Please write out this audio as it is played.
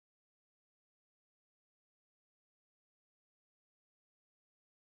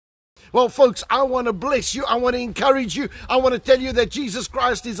Well, folks, I want to bless you. I want to encourage you. I want to tell you that Jesus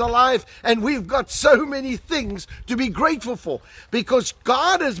Christ is alive, and we've got so many things to be grateful for, because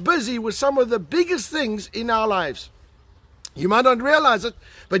God is busy with some of the biggest things in our lives. You might not realize it,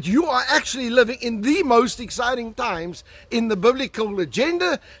 but you are actually living in the most exciting times in the biblical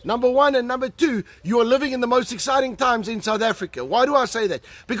agenda, number one. And number two, you are living in the most exciting times in South Africa. Why do I say that?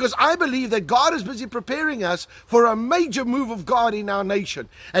 Because I believe that God is busy preparing us for a major move of God in our nation.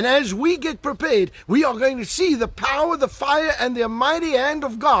 And as we get prepared, we are going to see the power, the fire, and the mighty hand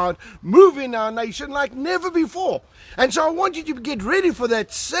of God move in our nation like never before. And so I want you to get ready for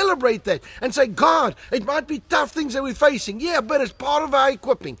that, celebrate that, and say, God, it might be tough things that we're facing. Yeah, but it's part of our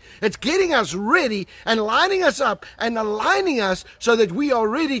equipping. It's getting us ready and lining us up and aligning us so that we are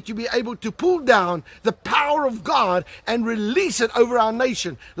ready to be able to pull down the power of God and release it over our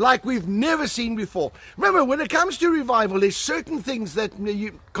nation like we've never seen before. Remember, when it comes to revival, there's certain things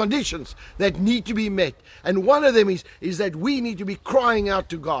conditions that need to be met. And one of them is that we need to be crying out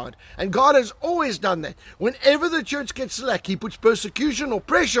to God. And God has always done that. Whenever the church gets slack, he puts persecution or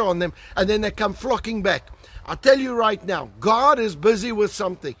pressure on them, and then they come flocking back. I tell you right now, God is busy with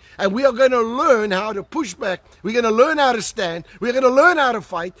something, and we are going to learn how to push back. We're going to learn how to stand. We're going to learn how to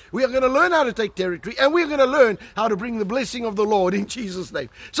fight. We are going to learn how to take territory, and we're going to learn how to bring the blessing of the Lord in Jesus' name.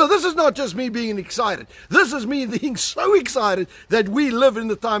 So this is not just me being excited. This is me being so excited that we live in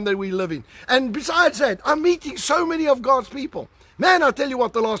the time that we live in. And besides that, I'm meeting so many of God's people. Man, I tell you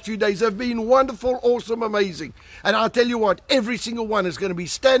what, the last few days have been wonderful, awesome, amazing. And I'll tell you what, every single one is going to be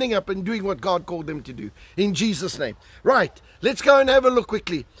standing up and doing what God called them to do. In Jesus' name. Right, let's go and have a look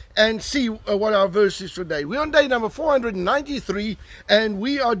quickly and see what our verse is today. We're on day number 493, and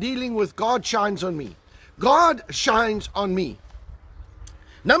we are dealing with God shines on me. God shines on me.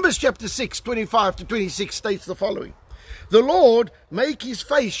 Numbers chapter 6, 25 to 26 states the following. The Lord make his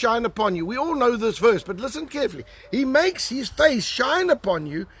face shine upon you. We all know this verse, but listen carefully. He makes his face shine upon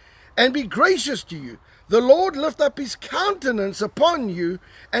you and be gracious to you. The Lord lift up his countenance upon you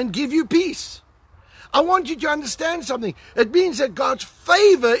and give you peace. I want you to understand something. It means that God's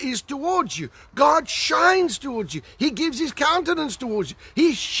favor is towards you. God shines towards you. He gives his countenance towards you.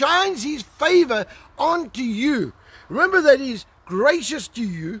 He shines his favor onto you. Remember that he's gracious to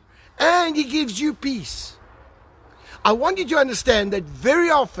you and he gives you peace. I want you to understand that very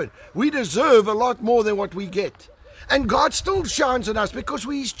often we deserve a lot more than what we get. And God still shines on us because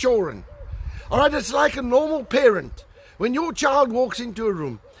we're his children. All right, it's like a normal parent. When your child walks into a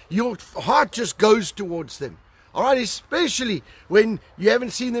room, your heart just goes towards them. All right, especially when you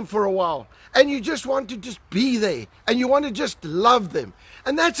haven't seen them for a while. And you just want to just be there. And you want to just love them.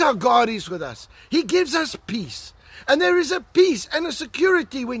 And that's how God is with us. He gives us peace. And there is a peace and a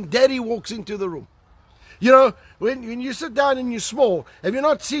security when Daddy walks into the room. You know, when you sit down and you're small, have you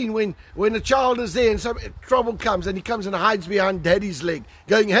not seen when a child is there and some trouble comes and he comes and hides behind Daddy's leg,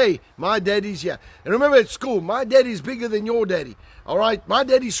 going, hey, my daddy's here. And remember at school, my daddy's bigger than your daddy. All right, my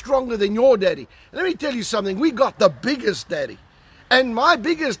daddy's stronger than your daddy. And let me tell you something, we got the biggest daddy. And my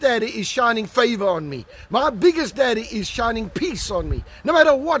biggest daddy is shining favor on me. My biggest daddy is shining peace on me, no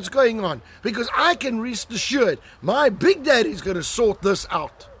matter what's going on. Because I can rest assured, my big daddy's going to sort this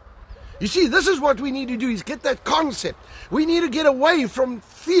out. You see, this is what we need to do, is get that concept. We need to get away from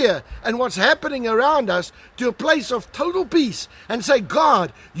fear and what's happening around us to a place of total peace and say,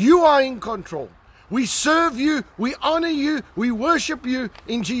 God, you are in control. We serve you, we honor you, we worship you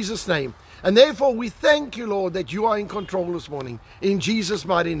in Jesus' name. And therefore, we thank you, Lord, that you are in control this morning, in Jesus'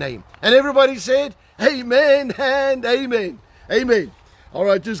 mighty name. And everybody said, amen and amen. Amen. All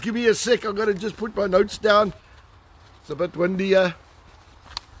right, just give me a sec. I've got to just put my notes down. It's a bit windy.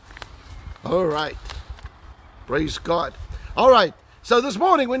 All right. Praise God. All right. So this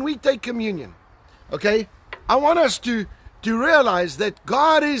morning when we take communion, okay, I want us to realize that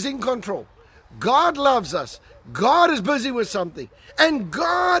God is in control. God loves us. God is busy with something. And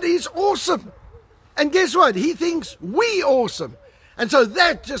God is awesome. And guess what? He thinks we awesome. And so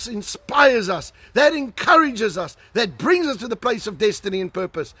that just inspires us. That encourages us. That brings us to the place of destiny and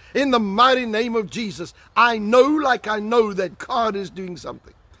purpose. In the mighty name of Jesus, I know that God is doing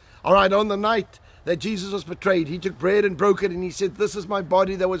something. All right, on the night that Jesus was betrayed, he took bread and broke it, and he said, this is my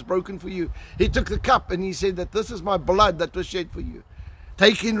body that was broken for you. He took the cup, and he said that this is my blood that was shed for you.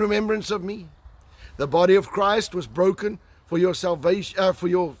 Take in remembrance of me. The body of Christ was broken for your salvation, for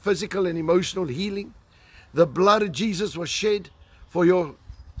your physical and emotional healing. The blood of Jesus was shed for your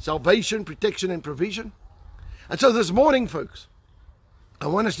salvation, protection, and provision. And so this morning, folks, I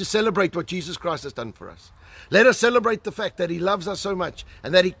want us to celebrate what Jesus Christ has done for us. Let us celebrate the fact that he loves us so much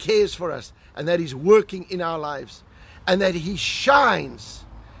and that he cares for us and that he's working in our lives and that he shines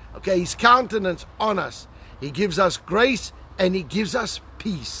Okay, His countenance on us. He gives us grace and He gives us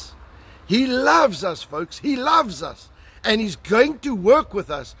peace. He loves us, folks. He loves us. And He's going to work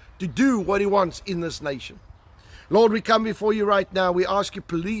with us to do what He wants in this nation. Lord, we come before You right now. We ask You,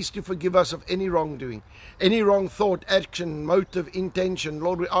 please, to forgive us of any wrongdoing, any wrong thought, action, motive, intention.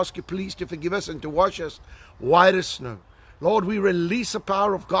 Lord, we ask You, please, to forgive us and to wash us white as snow. Lord, we release the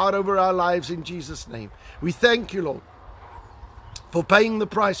power of God over our lives in Jesus' name. We thank You, Lord, for paying the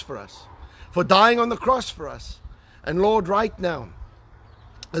price for us, for dying on the cross for us. And Lord, right now,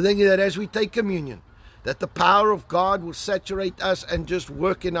 I thank You that as we take communion, that the power of God will saturate us and just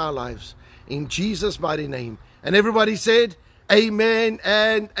work in our lives. In Jesus' mighty name. And everybody said, amen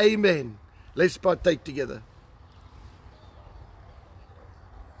and amen. Let's partake together.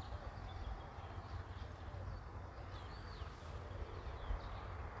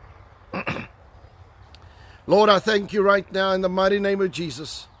 Lord, I thank You right now in the mighty name of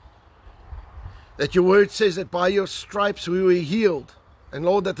Jesus, that Your word says that by Your stripes we were healed. And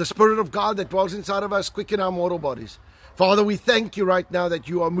Lord, that the Spirit of God that dwells inside of us quicken our mortal bodies. Father, we thank You right now that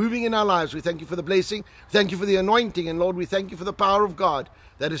You are moving in our lives. We thank You for the blessing. Thank You for the anointing. And Lord, we thank You for the power of God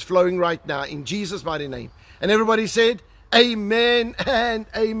that is flowing right now in Jesus' mighty name. And everybody said, amen and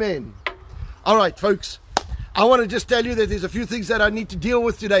amen. All right, folks. I want to just tell you that there's a few things that I need to deal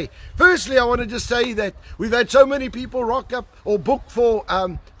with today. Firstly, I want to just say that we've had so many people rock up or book for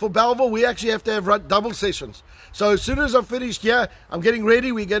Belleville. We actually have to have double sessions. So as soon as I'm finished here, I'm getting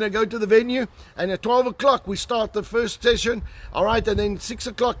ready. We're going to go to the venue. And at 12 o'clock, we start the first session. All right. And then 6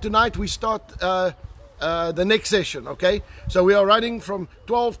 o'clock tonight, we start the next session. Okay. So we are running from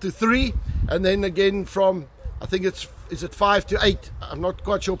 12 to 3. And then again from, I think is it 5 to 8? I'm not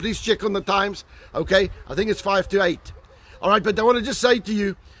quite sure. Please check on the times. Okay. I think it's 5 to 8. All right. But I want to just say to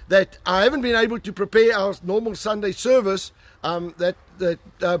you that I haven't been able to prepare our normal Sunday service, that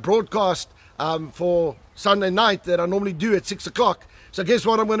broadcast for Sunday night that I normally do at 6 o'clock. So guess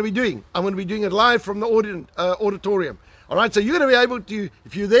what I'm going to be doing? I'm going to be doing it live from the auditorium. All right, so you're going to be able to,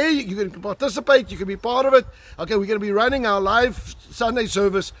 if you're there, you can participate, you can be part of it. Okay, we're going to be running our live Sunday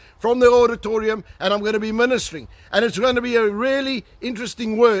service from the auditorium, and I'm going to be ministering. And it's going to be a really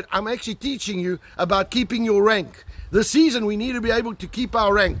interesting word. I'm actually teaching you about keeping your rank. This season, we need to be able to keep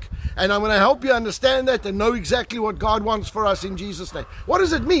our rank. And I'm going to help you understand that and know exactly what God wants for us in Jesus' name. What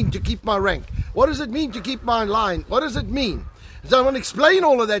does it mean to keep my rank? What does it mean to keep my line? What does it mean? So I'm going to explain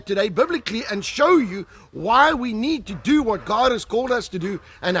all of that today biblically and show you why we need to do what God has called us to do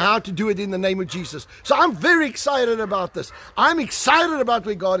and how to do it in the name of Jesus. So I'm very excited about this. I'm excited about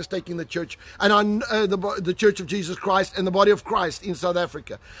where God is taking the church and the Church of Jesus Christ and the body of Christ in South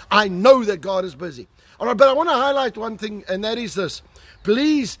Africa. I know that God is busy. All right, but I want to highlight one thing, and that is this.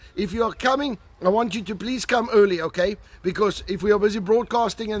 Please, if you are coming, I want you to please come early, okay? Because if we are busy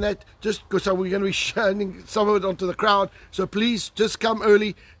broadcasting and that, just because we're going to be shining some of it onto the crowd. So please just come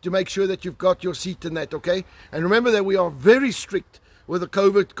early to make sure that you've got your seat in that, okay? And remember that we are very strict with the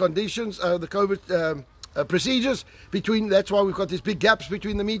COVID conditions, the COVID procedures between. That's why we've got these big gaps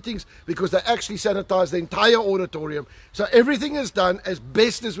between the meetings, because they actually sanitize the entire auditorium. So everything is done as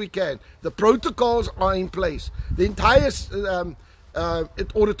best as we can. The protocols are in place. The entire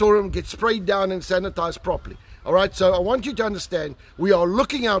auditorium gets sprayed down and sanitized properly. All right, so I want you to understand we are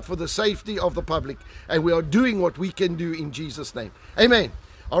looking out for the safety of the public, and we are doing what we can do in Jesus' name. Amen.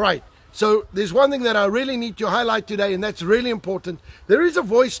 All right, so there's one thing that I really need to highlight today, and that's really important. There is a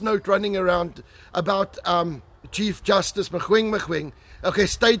voice note running around about Chief Justice Mogoeng, okay,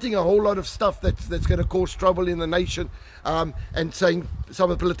 stating a whole lot of stuff that's going to cause trouble in the nation, and saying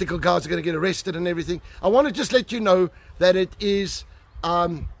some of the political guys are going to get arrested and everything. I want to just let you know that it is,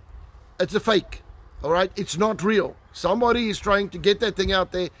 it's a fake, all right? It's not real. Somebody is trying to get that thing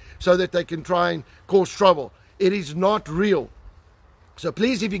out there so that they can try and cause trouble. It is not real. So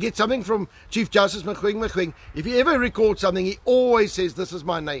please, if you get something from Chief Justice Mogoeng, if he ever records something, he always says, this is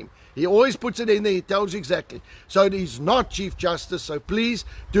my name. He always puts it in there. He tells you exactly. So it is not Chief Justice. So please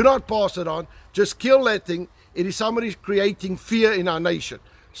do not pass it on. Just kill that thing. It is somebody creating fear in our nation.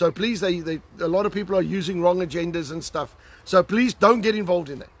 So please, a lot of people are using wrong agendas and stuff. So please don't get involved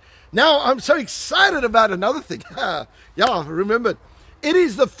in that. Now, I'm so excited about another thing. Yeah, remember, it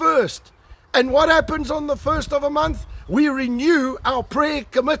is the first. And what happens on the first of a month? We renew our prayer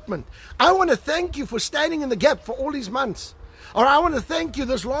commitment. I want to thank you for standing in the gap for all these months. Or I want to thank you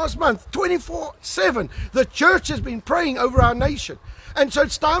this last month, 24/7. The church has been praying over our nation. And so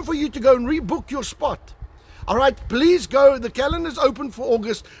it's time for you to go and rebook your spot. All right, please go. The calendar's open for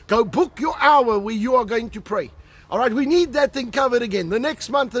August. Go book your hour where you are going to pray. All right, we need that thing covered again. The next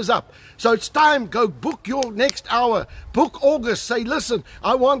month is up. So it's time. Go book your next hour. Book August. Say, listen,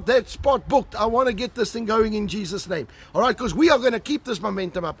 I want that spot booked. I want to get this thing going in Jesus' name. All right, because we are going to keep this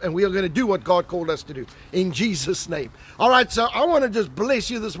momentum up and we are going to do what God called us to do in Jesus' name. All right, so I want to just bless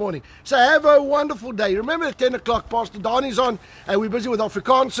you this morning. So have a wonderful day. Remember at 10 o'clock, Pastor Donnie's on and we're busy with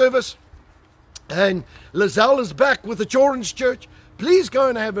Afrikaans service. And Lizelle is back with the Children's Church. Please go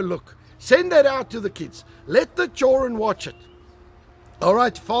and have a look. Send that out to the kids. Let the children watch it. All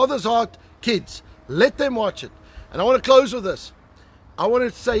right, Father's Heart kids, let them watch it. And I want to close with this. I want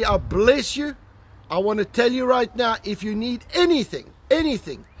to say I bless you. I want to tell you right now, if you need anything,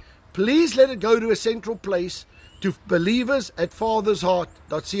 please let it go to a central place to believers at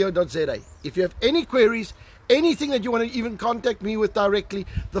fathersheart.co.za. If you have any queries, anything that you want to even contact me with directly,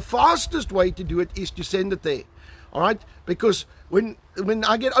 the fastest way to do it is to send it there. All right? Because when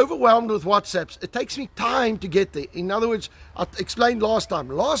I get overwhelmed with WhatsApps, it takes me time to get there. In other words, I explained last time.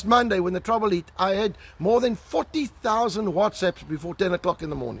 Last Monday, when the trouble hit, I had more than 40,000 WhatsApps before 10 o'clock in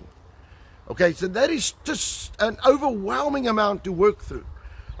the morning. Okay, so that is just an overwhelming amount to work through.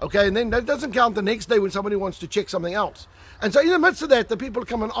 Okay, and then that doesn't count the next day when somebody wants to check something else. And so in the midst of that, the people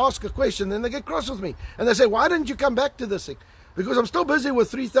come and ask a question, then they get cross with me. And they say, why didn't you come back to this thing? Because I'm still busy with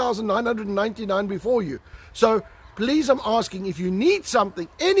 3,999 before you. So please, I'm asking, if you need something,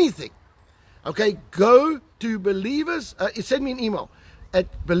 anything, okay, go to believers, send me an email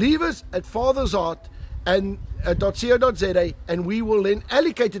at believers@fathersheart.co.za, and we will then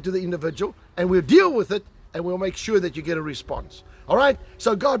allocate it to the individual, and we'll deal with it, and we'll make sure that you get a response. All right?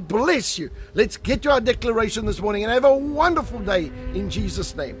 So God bless you. Let's get to our declaration this morning, and have a wonderful day in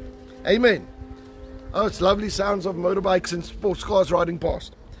Jesus' name. Amen. Oh, it's lovely sounds of motorbikes and sports cars riding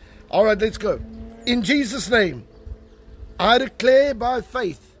past. All right, let's go. In Jesus' name, I declare by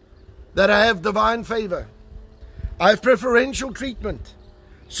faith that I have divine favor. I have preferential treatment,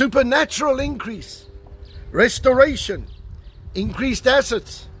 supernatural increase, restoration, increased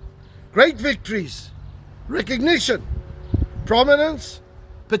assets, great victories, recognition, prominence,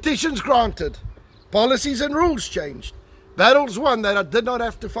 petitions granted, policies and rules changed, battles won that I did not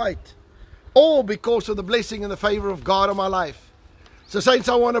have to fight, all because of the blessing and the favor of God on my life. So saints,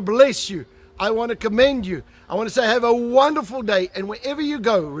 I want to bless you. I want to commend you. I want to say have a wonderful day. And wherever you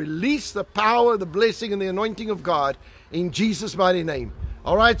go, release the power, the blessing, and the anointing of God in Jesus' mighty name.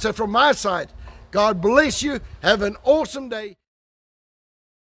 All right, so from my side, God bless you. Have an awesome day.